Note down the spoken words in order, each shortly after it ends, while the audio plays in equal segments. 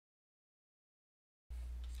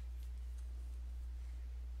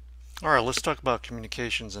All right, let's talk about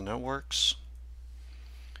communications and networks.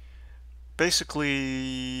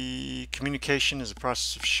 Basically, communication is a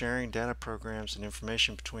process of sharing data, programs, and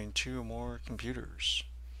information between two or more computers.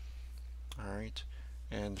 All right,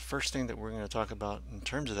 and the first thing that we're going to talk about in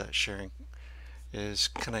terms of that sharing is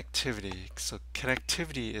connectivity. So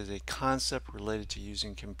connectivity is a concept related to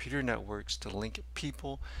using computer networks to link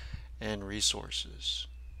people and resources.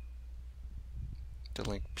 To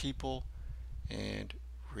link people and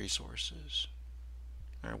resources.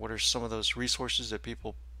 All right, what are some of those resources that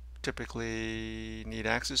people typically need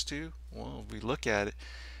access to? Well, if we look at it,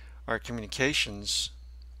 our communications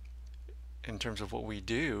in terms of what we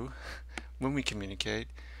do when we communicate,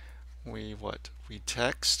 we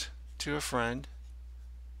text to a friend,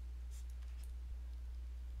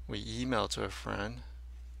 we email to a friend,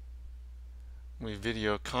 we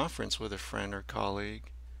video conference with a friend or colleague,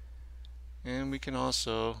 and we can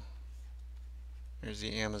also, there's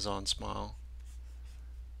the Amazon smile,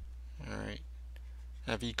 all right,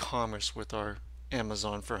 have e-commerce with our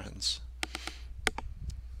Amazon friends.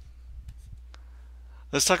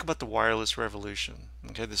 Let's talk about the wireless revolution.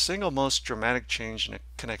 Okay, the single most dramatic change in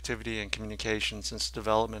connectivity and communication since the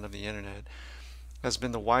development of the internet has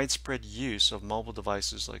been the widespread use of mobile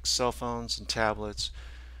devices like cell phones and tablets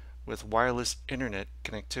with wireless internet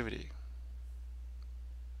connectivity.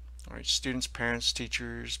 All right, students, parents,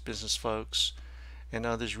 teachers, business folks, and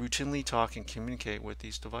others routinely talk and communicate with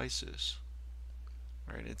these devices.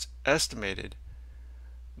 All right, it's estimated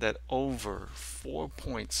that over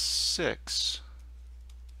 4.6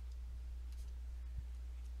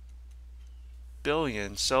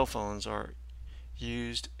 billion cell phones are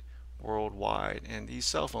used worldwide, and these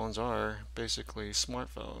cell phones are basically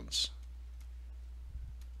smartphones.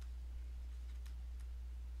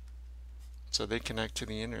 So they connect to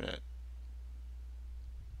the internet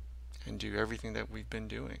and do everything that we've been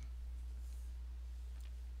doing.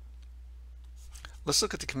 Let's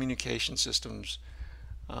look at the communication systems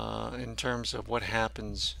in terms of what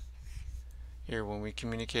happens here when we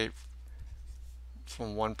communicate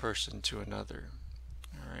from one person to another.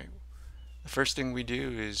 All right. The first thing we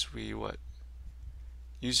do is we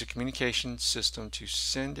use a communication system to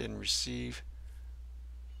send and receive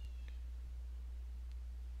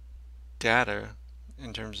data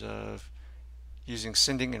in terms of using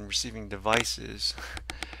sending and receiving devices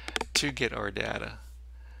to get our data.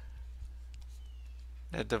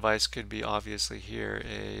 That device could be obviously here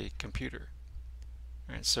a computer.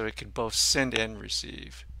 Right, so it could both send and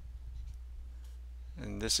receive.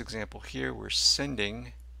 In this example here, we're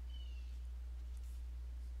sending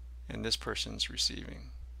and this person's receiving.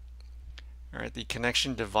 All right, the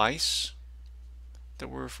connection device that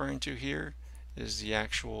we're referring to here is the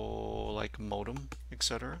actual like modem,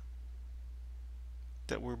 etc.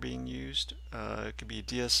 that we're being used. It could be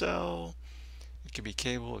DSL, it could be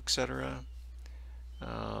cable, etc.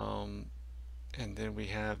 And then we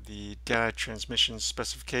have the data transmission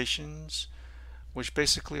specifications, which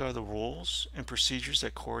basically are the rules and procedures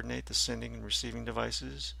that coordinate the sending and receiving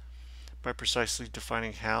devices by precisely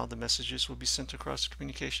defining how the messages will be sent across the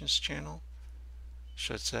communications channel,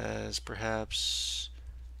 such as perhaps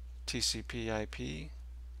TCP/IP.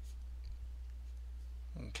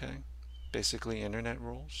 Okay, basically internet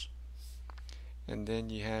rules. And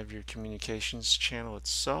then you have your communications channel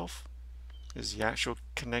itself is the actual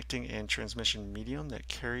connecting and transmission medium that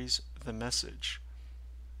carries the message.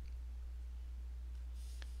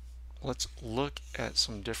 Let's look at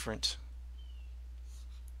some different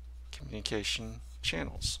communication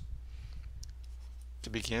channels. To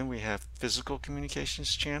begin, we have physical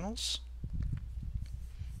communications channels.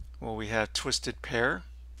 Well, we have twisted pair.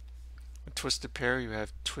 With twisted pair, you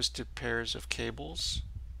have twisted pairs of cables,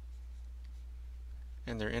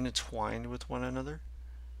 and they're intertwined with one another.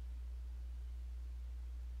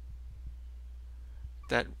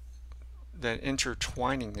 That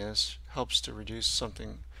intertwiningness helps to reduce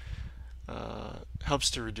something, helps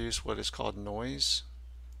to reduce what is called noise.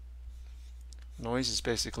 Noise is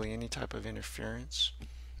basically any type of interference.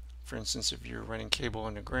 For instance, if you're running cable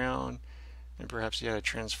underground and perhaps you had a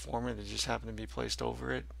transformer that just happened to be placed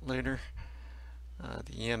over it later,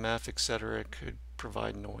 the EMF, etc., could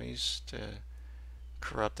provide noise to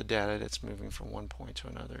corrupt the data that's moving from one point to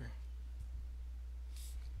another.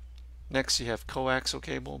 Next, you have coaxial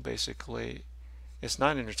cable. Basically, it's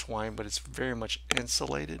not intertwined, but it's very much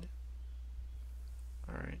insulated.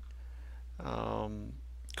 All right.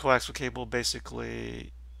 Coaxial cable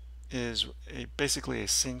basically is basically a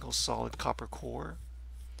single solid copper core,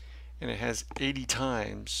 and it has 80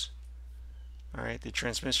 times, all right, the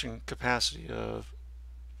transmission capacity of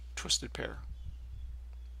twisted pair.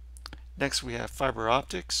 Next, we have fiber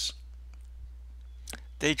optics.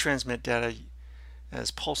 They transmit data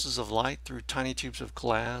as pulses of light through tiny tubes of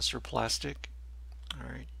glass or plastic. All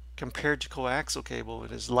right. Compared to coaxial cable,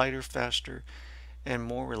 it is lighter, faster, and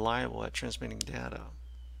more reliable at transmitting data.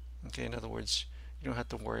 Okay, in other words, you don't have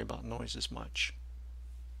to worry about noise as much.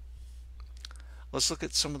 Let's look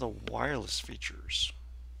at some of the wireless features.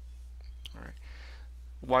 All right.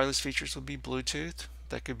 Wireless features would be Bluetooth.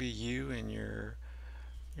 That could be you and your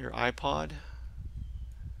iPod.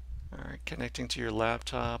 All right, connecting to your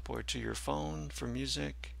laptop or to your phone for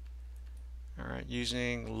music. All right,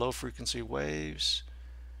 using low frequency waves.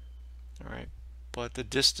 All right, but the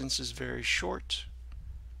distance is very short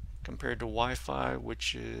compared to Wi-Fi,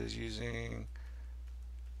 which is using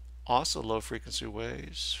also low frequency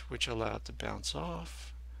waves, which allow it to bounce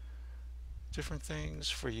off different things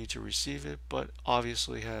for you to receive it, but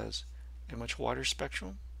obviously has a much wider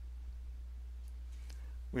spectrum.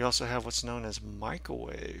 We also have what's known as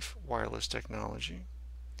microwave wireless technology.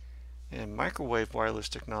 And microwave wireless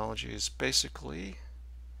technology is basically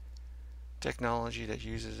technology that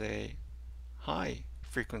uses a high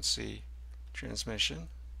frequency transmission,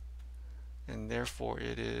 and therefore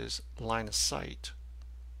it is line of sight,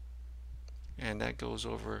 and that goes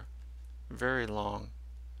over very long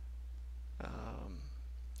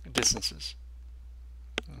distances.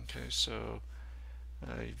 Okay, so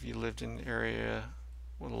if you lived in an area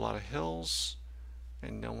with a lot of hills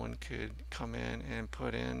and no one could come in and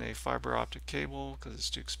put in a fiber optic cable because it's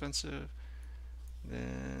too expensive,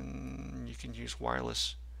 then you can use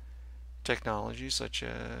wireless technology such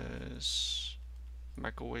as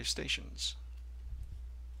microwave stations.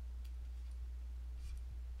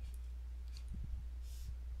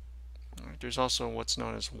 All right, there's also what's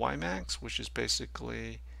known as WiMAX, which is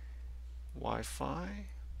basically Wi-Fi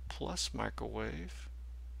plus microwave,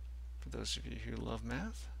 for those of you who love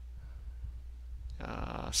math.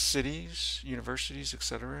 Cities, universities,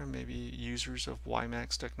 etc. may be users of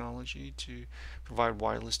WiMAX technology to provide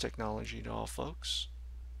wireless technology to all folks.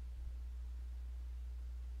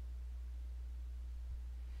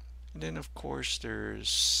 And then of course there's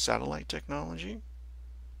satellite technology.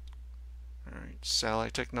 Alright,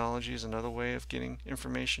 satellite technology is another way of getting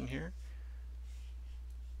information here.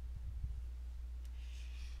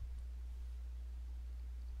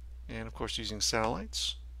 And of course using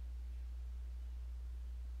satellites.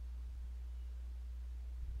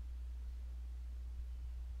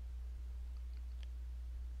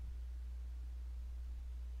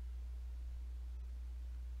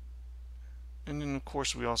 And then of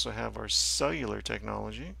course we also have our cellular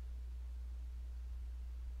technology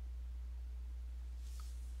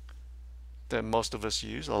that most of us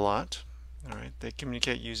use a lot. Alright, they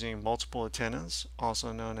communicate using multiple antennas,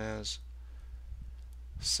 also known as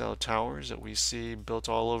cell towers, that we see built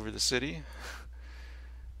all over the city.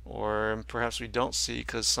 Or perhaps we don't see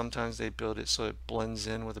because sometimes they build it so it blends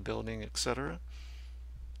in with a building, etc.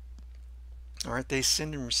 Alright, they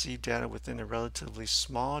send and receive data within a relatively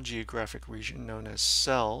small geographic region known as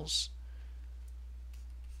cells.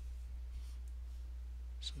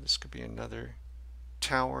 So this could be another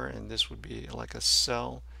tower, and this would be like a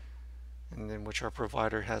cell, and then which our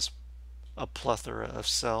provider has a plethora of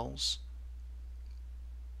cells,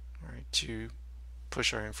 all right, to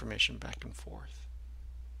push our information back and forth.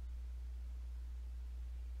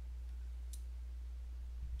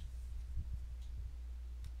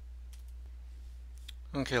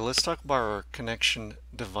 Okay, let's talk about our connection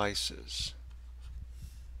devices.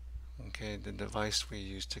 Okay, the device we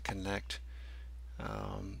use to connect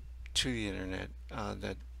to the internet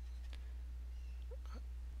that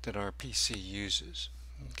our PC uses.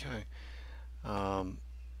 Okay,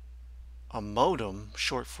 a modem,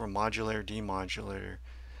 short for modulator demodulator,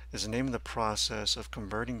 is the name of the process of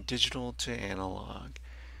converting digital to analog.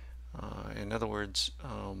 In other words,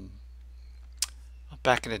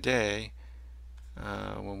 back in the day,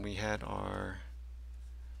 when we had our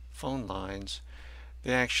phone lines,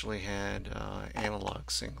 they actually had analog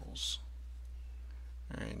signals.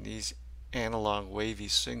 And these analog wavy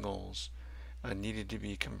signals needed to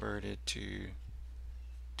be converted to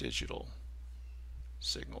digital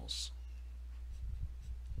signals.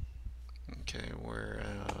 Okay, where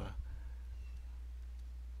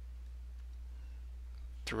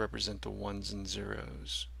to represent the ones and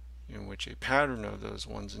zeros, in which a pattern of those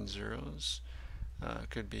ones and zeros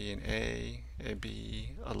could be an A, a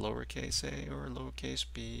B, a lowercase a, or a lowercase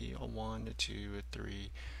b, a 1, a 2, a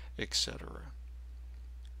 3, etc.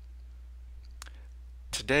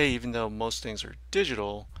 Today, even though most things are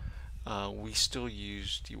digital, we still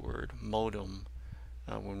use the word modem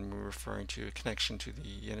when we're referring to a connection to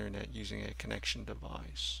the internet using a connection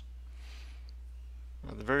device.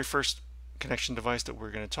 The very first connection device that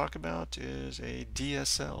we're going to talk about is a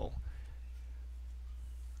DSL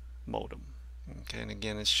modem. Okay, and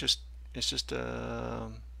again, it's just a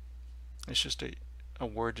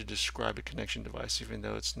word to describe a connection device, even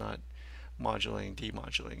though it's not modulating,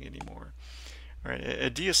 demodulating anymore. All right, a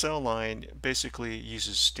DSL line basically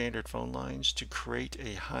uses standard phone lines to create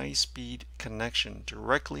a high-speed connection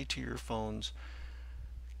directly to your phone's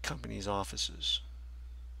company's offices.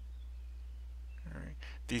 All right.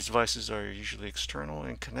 These devices are usually external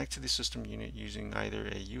and connect to the system unit using either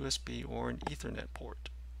a USB or an Ethernet port.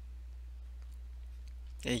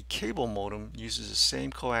 A cable modem uses the same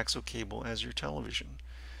coaxial cable as your television.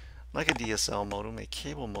 Like a DSL modem, a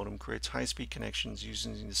cable modem creates high-speed connections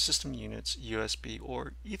using the system unit's USB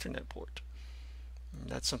or Ethernet port.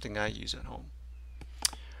 That's something I use at home.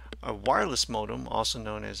 A wireless modem, also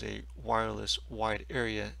known as a wireless wide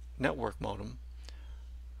area network modem,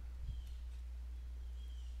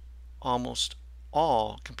 almost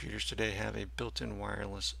all computers today have a built-in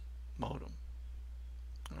wireless modem.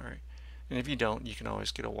 All right, and if you don't, you can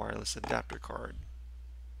always get a wireless adapter card.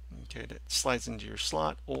 Okay, that slides into your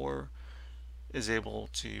slot or is able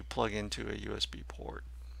to plug into a USB port.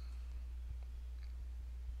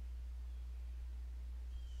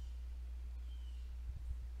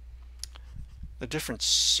 The different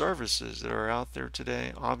services that are out there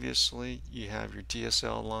today, obviously you have your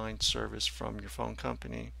DSL line service from your phone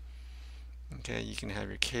company. Okay, you can have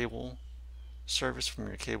your cable service from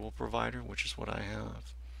your cable provider, which is what I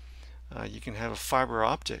have. You can have a fiber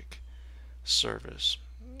optic service.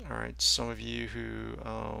 All right, some of you who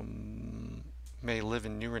may live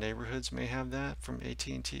in newer neighborhoods may have that from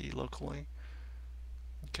AT&T locally.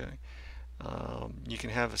 Okay, you can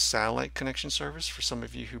have a satellite connection service for some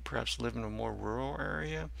of you who perhaps live in a more rural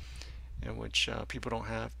area in which people don't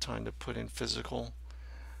have time to put in physical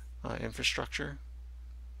infrastructure.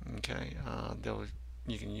 Okay,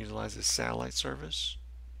 you can utilize a satellite service.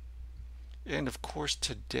 And of course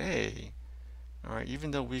today, all right, even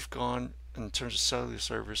though we've gone in terms of cellular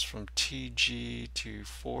service from 2G to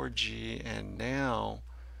 4G, and now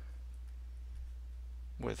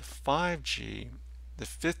with 5G, the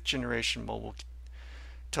 5th generation mobile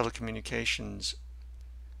telecommunications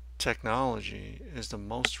technology is the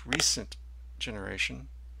most recent generation,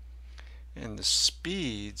 and the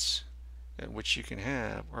speeds at which you can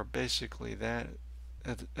have are basically that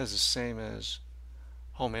as the same as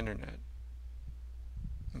home internet.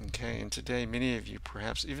 Okay, and today many of you,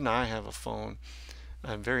 perhaps even I, have a phone,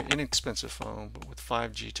 a very inexpensive phone, but with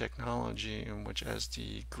 5G technology, in which as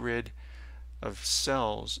the grid of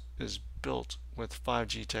cells is built with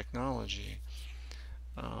 5G technology,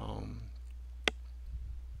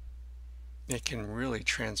 it can really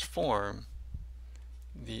transform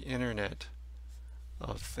the Internet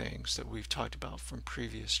of Things that we've talked about from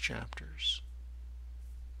previous chapters.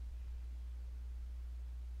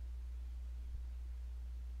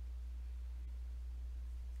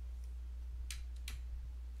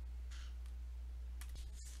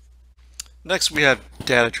 Next we have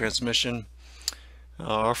data transmission.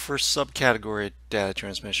 Our first subcategory of data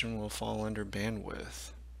transmission will fall under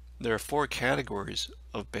bandwidth. There are 4 categories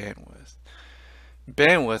of bandwidth.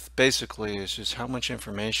 Bandwidth basically is just how much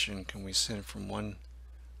information can we send from one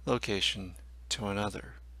location to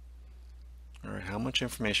another. All right, how much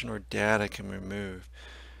information or data can we move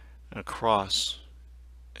across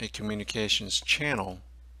a communications channel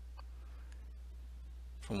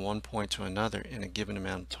from one point to another in a given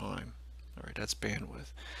amount of time. All right, that's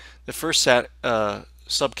bandwidth. The first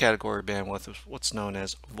subcategory of bandwidth is what's known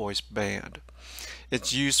as voice band.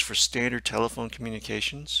 It's used for standard telephone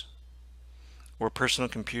communications, where personal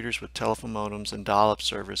computers with telephone modems and dial-up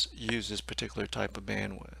service use this particular type of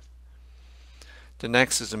bandwidth. The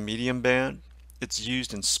next is a medium band. It's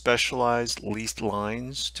used in specialized leased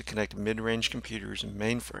lines to connect mid-range computers and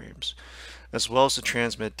mainframes, as well as to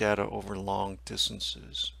transmit data over long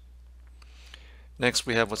distances. Next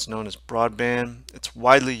we have what's known as broadband. It's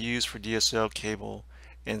widely used for DSL cable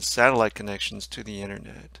and satellite connections to the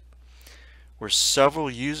internet, where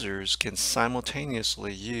several users can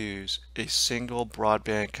simultaneously use a single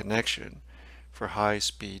broadband connection for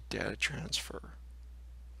high-speed data transfer.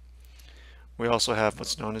 We also have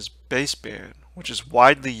what's known as baseband, which is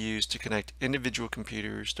widely used to connect individual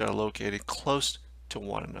computers that are located close to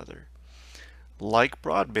one another. Like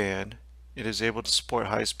broadband, it is able to support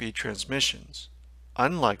high-speed transmissions.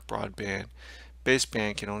 Unlike broadband,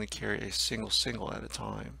 baseband can only carry a single at a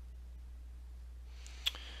time.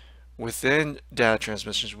 Within data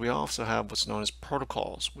transmissions, we also have what's known as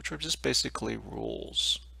protocols, which are just basically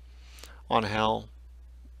rules on how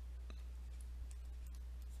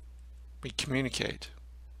we communicate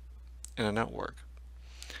in a network.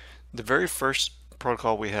 The very first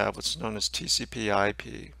protocol we have, what's known as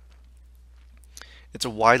TCP/IP. It's a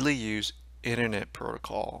widely used internet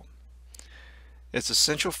protocol. Its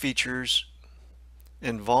essential features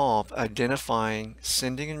involve identifying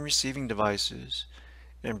sending and receiving devices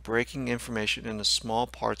and breaking information into small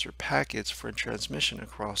parts or packets for transmission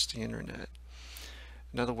across the internet.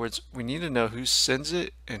 In other words, we need to know who sends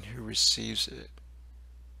it and who receives it.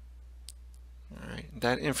 All right,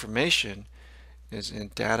 that information is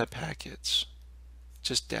in data packets,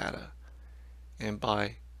 just data, and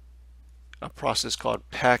by a process called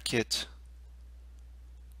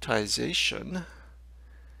packetization,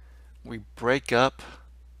 we break up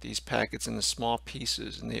these packets into small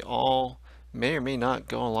pieces, and they all may or may not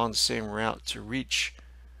go along the same route to reach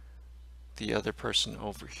the other person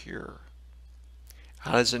over here.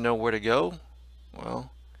 How does it know where to go?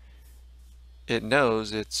 Well, it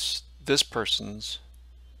knows it's this person's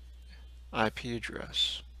IP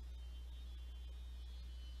address.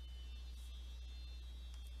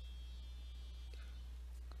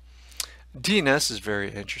 DNS is very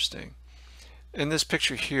interesting. In this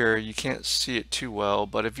picture here, you can't see it too well,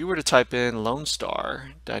 but if you were to type in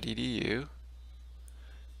lonestar.edu,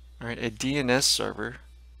 all right, a DNS server,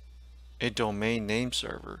 a domain name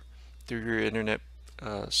server through your internet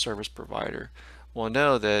service provider, will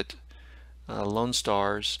know that Lone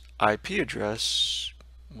Star's IP address,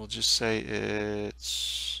 we'll just say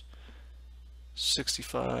it's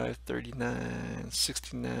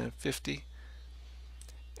 65.39.69.50,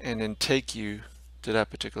 and then take you to that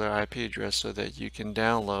particular IP address so that you can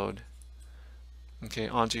download, okay,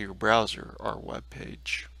 onto your browser our web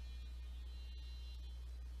page.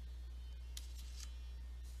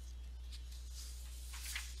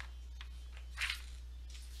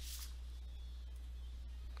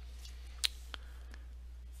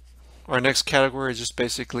 Our next category is just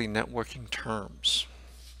basically networking terms.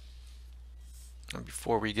 And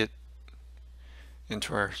before we get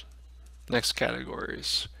into our next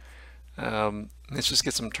categories, let's just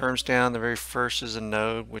get some terms down. The very first is a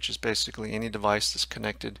node, which is basically any device that's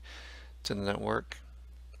connected to the network.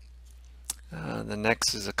 The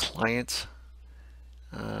next is a client,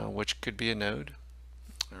 which could be a node.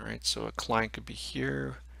 All right, so a client could be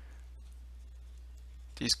here.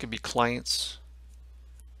 These could be clients,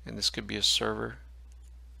 and this could be a server.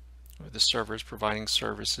 The server is providing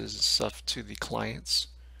services and stuff to the clients.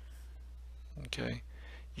 Okay,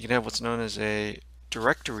 you can have what's known as a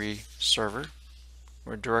directory server,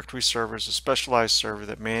 where a directory server is a specialized server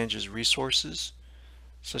that manages resources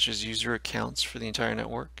such as user accounts for the entire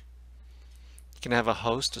network. You can have a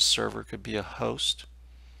host. A server could be a host,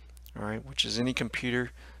 all right, which is any computer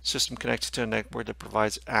system connected to a network that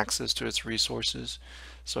provides access to its resources.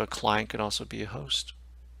 So a client could also be a host.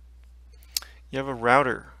 You have a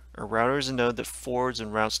router. A router is a node that forwards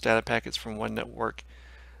and routes data packets from one network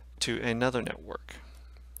to another network.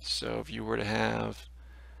 So if you were to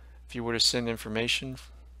send information,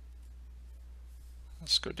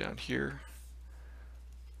 let's go down here.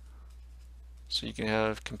 So you can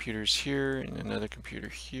have computers here and another computer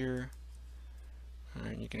here. All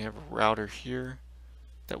right, you can have a router here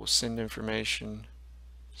that will send information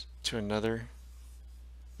to another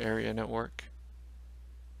area network.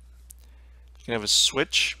 You can have a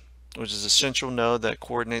switch, which is a central node that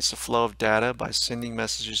coordinates the flow of data by sending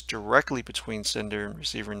messages directly between sender and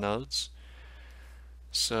receiver nodes.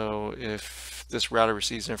 So if this router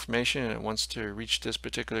receives information and it wants to reach this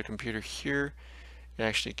particular computer here, it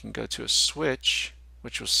actually can go to a switch,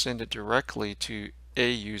 which will send it directly to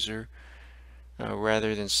a user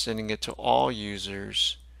rather than sending it to all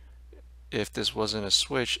users if this wasn't a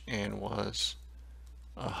switch and was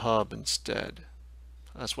a hub instead.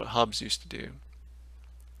 That's what hubs used to do.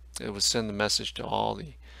 It would send the message to all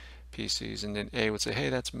the PCs, and then A would say, hey,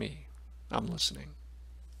 that's me, I'm listening.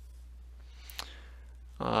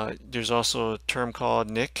 There's also a term called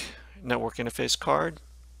NIC, Network Interface Card.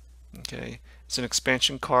 Okay, it's an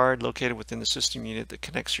expansion card located within the system unit that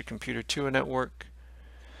connects your computer to a network.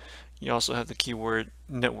 You also have the keyword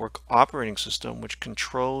network operating system, which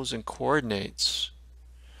controls and coordinates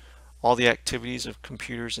all the activities of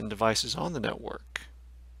computers and devices on the network.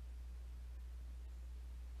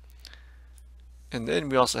 And then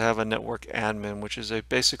we also have a network admin, which is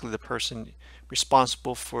basically the person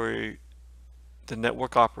responsible for the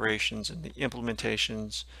network operations and the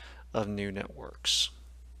implementations of new networks.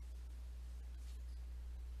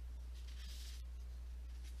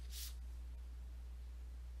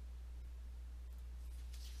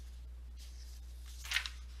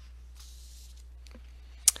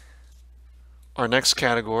 Our next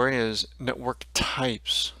category is network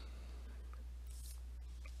types.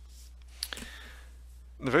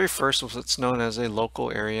 The very first was what's known as a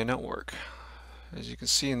local area network. As you can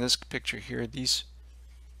see in this picture here, these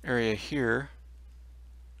area here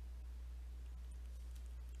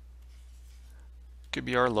could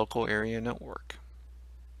be our local area network.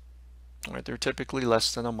 All right, they're typically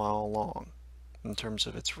less than a mile long in terms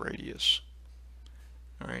of its radius.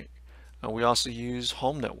 All right, we also use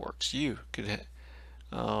home networks. You could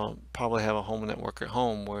probably have a home network at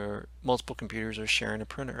home where multiple computers are sharing a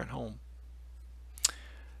printer at home.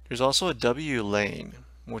 There's also a W lane,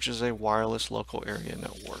 which is a wireless local area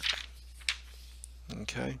network.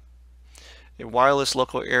 Okay, a wireless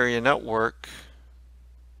local area network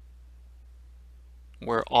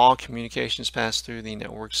where all communications pass through the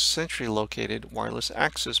network's centrally located wireless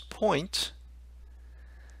access point,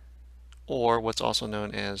 or what's also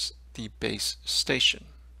known as the base station.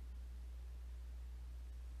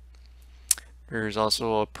 There's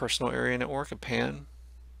also a personal area network, a PAN.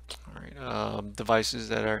 All right, devices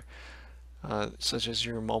that are such as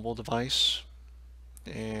your mobile device.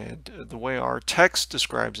 And the way our text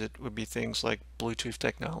describes it would be things like Bluetooth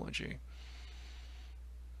technology.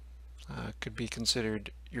 Could be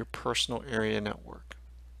considered your personal area network.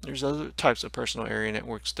 There's other types of personal area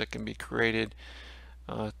networks that can be created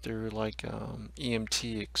through like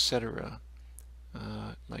EMT, etc.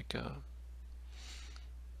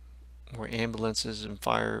 Where ambulances and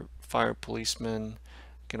fire policemen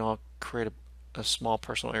can all create a small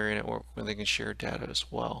personal area network where they can share data as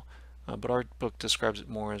well. But our book describes it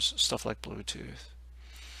more as stuff like Bluetooth.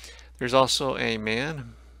 There's also a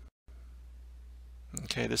MAN.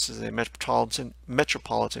 Okay, this is a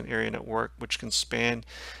metropolitan area network which can span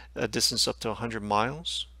a distance up to 100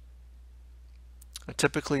 miles.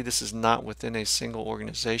 Typically, this is not within a single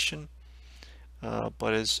organization,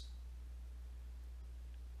 but is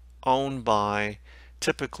owned by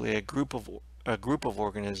typically a group of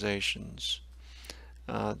organizations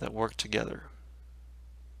that work together.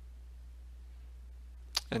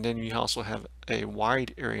 And then you also have a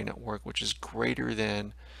wide area network, which is greater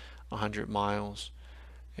than 100 miles,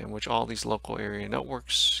 in which all these local area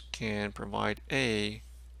networks can provide a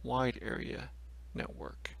wide area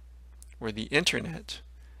network, where the internet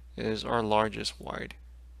is our largest wide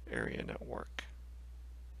area network.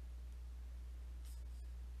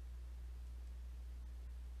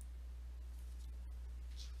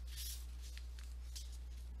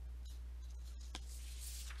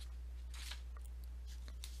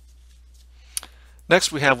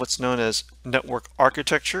 Next, we have what's known as network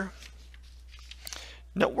architecture.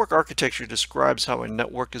 Network architecture describes how a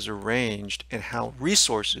network is arranged and how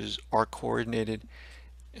resources are coordinated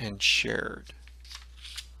and shared.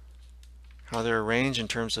 How they're arranged in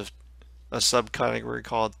terms of a subcategory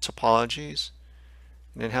called topologies,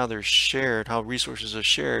 and then how they're shared, how resources are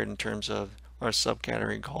shared in terms of our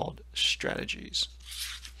subcategory called strategies.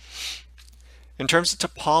 In terms of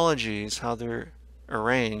topologies, how they're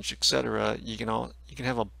arranged, etc., you can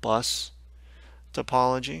have a bus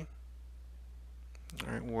topology,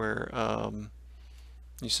 all right, where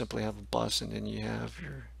you simply have a bus and then you have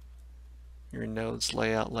your nodes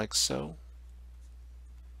lay out like so.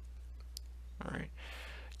 All right,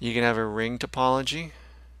 you can have a ring topology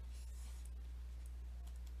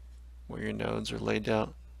where your nodes are laid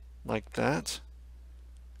out like that.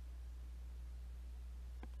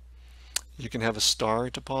 You can have a star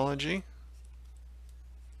topology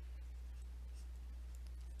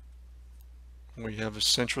where you have a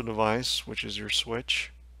central device, which is your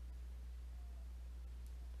switch.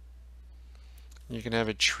 You can have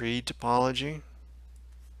a tree topology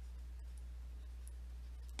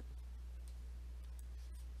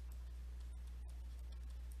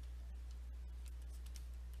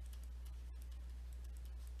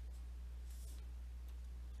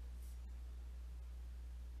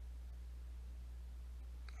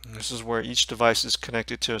This is where each device is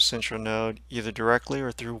connected to a central node, either directly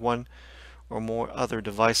or through one or more other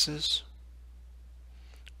devices,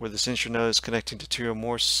 where the central node is connecting to two or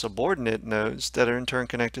more subordinate nodes that are in turn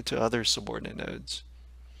connected to other subordinate nodes.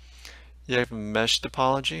 You have a mesh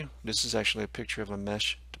topology. This is actually a picture of a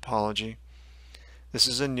mesh topology. This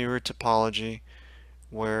is a newer topology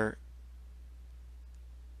where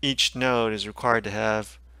each node is required to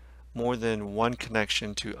have more than one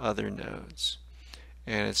connection to other nodes.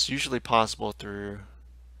 And it's usually possible through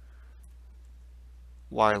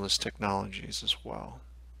wireless technologies as well.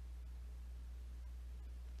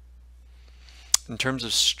 In terms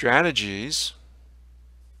of strategies,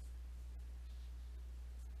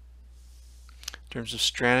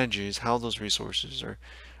 how those resources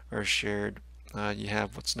are shared, you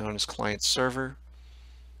have what's known as client server,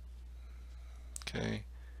 okay,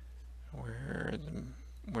 where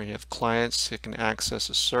where you have clients that can access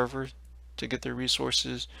a server to get their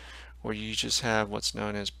resources, or you just have what's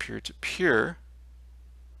known as peer-to-peer,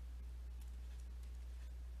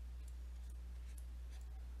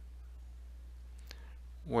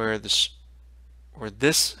 where this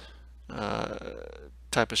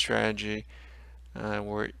type of strategy,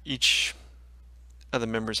 where each of the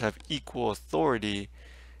members have equal authority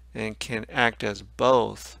and can act as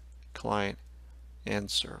both client and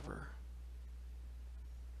server.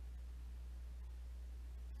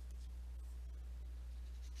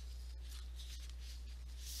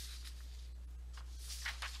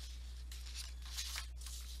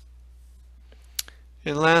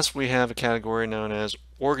 And last, we have a category known as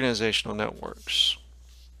organizational networks.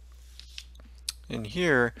 And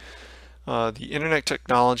here, the internet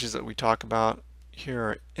technologies that we talk about here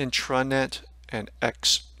are intranet and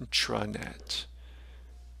extranet.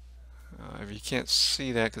 If you can't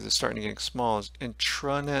see that because it's starting to get small, it's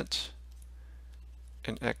intranet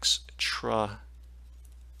and extranet.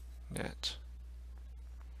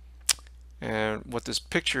 And what this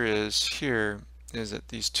picture is here is that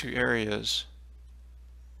these two areas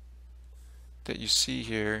that you see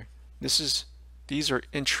here, these are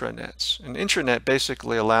intranets. An intranet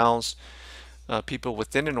basically allows people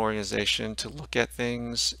within an organization to look at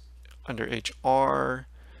things under HR,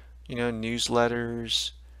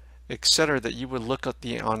 newsletters, etc., that you would look at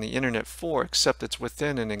on the internet for, except it's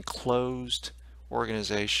within an enclosed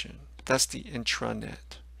organization. That's the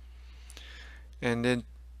intranet. And then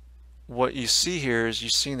what you see here is you're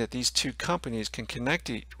seeing that these two companies can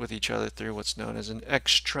connect with each other through what's known as an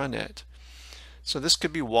extranet. So this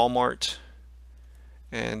could be Walmart,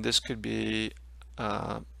 and this could be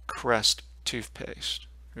Crest toothpaste,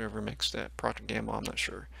 whoever makes that, Procter & Gamble, I'm not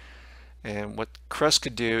sure. And what Crest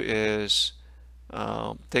could do is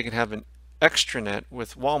they can have an extranet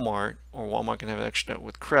with Walmart, or Walmart can have an extranet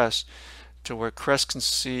with Crest, to where Crest can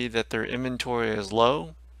see that their inventory is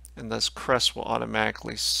low, and thus Crest will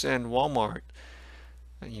automatically send Walmart,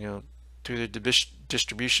 through the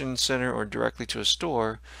distribution center or directly to a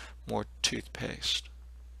store, more toothpaste.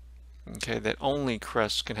 Okay, that only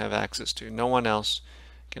Crest can have access to. No one else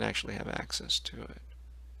can actually have access to it.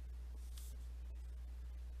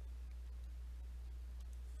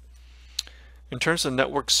 In terms of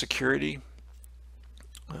network security,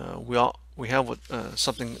 we have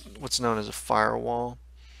what's known as a firewall,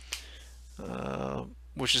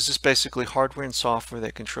 which is just basically hardware and software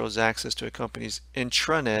that controls access to a company's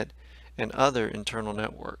intranet and other internal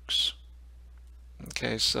networks.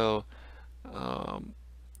 Okay, so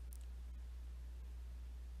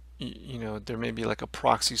there may be like a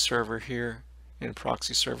proxy server here and a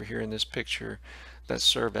proxy server here in this picture that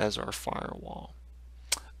serve as our firewall.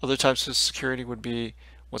 Other types of security would be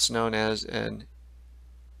what's known as an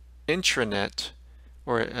intranet,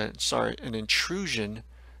 or an intrusion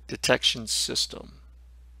detection system.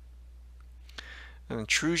 An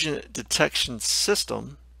intrusion detection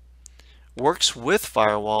system works with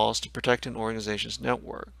firewalls to protect an organization's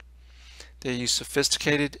network. They use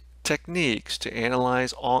sophisticated techniques to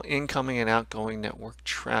analyze all incoming and outgoing network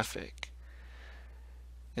traffic.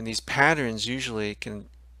 And these patterns that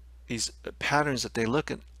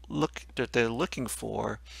they're looking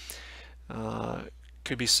for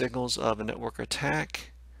could be signals of a network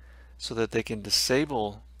attack, so that they can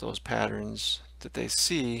disable those patterns that they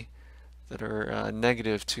see that are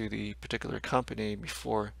negative to the particular company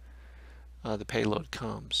before the payload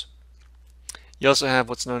comes. You also have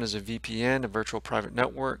what's known as a VPN, a virtual private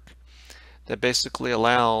network, that basically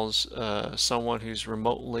allows someone who's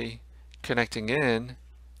remotely connecting in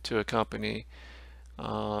to a company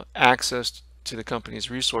access to the company's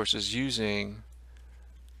resources using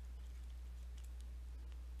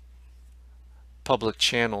public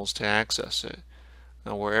channels to access it,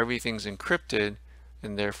 where everything's encrypted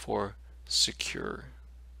and therefore secure.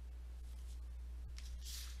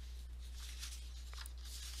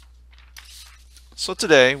 So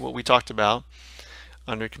today, what we talked about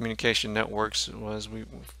under communication networks was we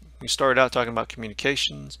started out talking about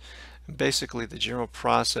communications, and basically the general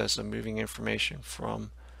process of moving information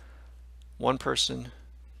from one person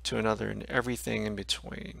to another and everything in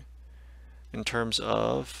between, in terms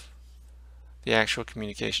of the actual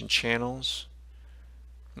communication channels,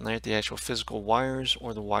 right, the actual physical wires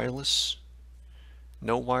or the wireless,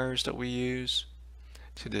 no wires that we use,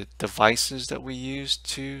 to the devices that we use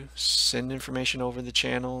to send information over the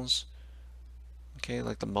channels, okay,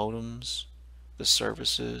 like the modems, the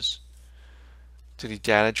services, to the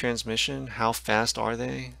data transmission, how fast are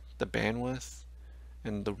they, the bandwidth,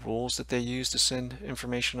 and the rules that they use to send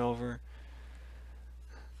information over.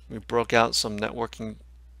 We broke out some networking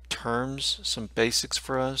terms, some basics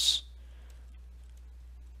for us,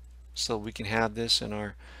 so we can have this in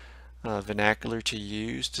our vernacular to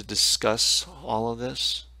use to discuss all of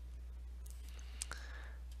this.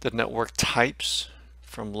 The network types,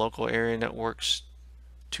 from local area networks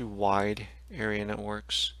to wide area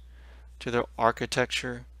networks, to their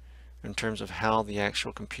architecture in terms of how the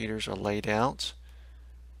actual computers are laid out,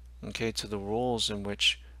 okay, to the rules in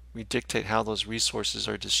which we dictate how those resources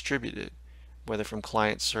are distributed, whether from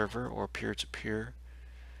client server or peer-to-peer,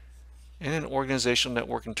 and an organizational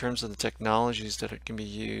network in terms of the technologies that can be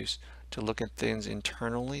used to look at things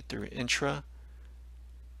internally through intra,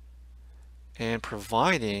 and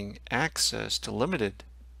providing access to limited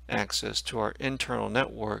access to our internal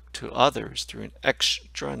network to others through an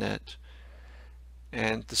extranet,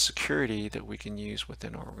 and the security that we can use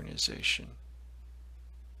within our organization.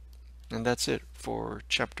 And that's it for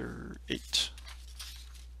chapter 8.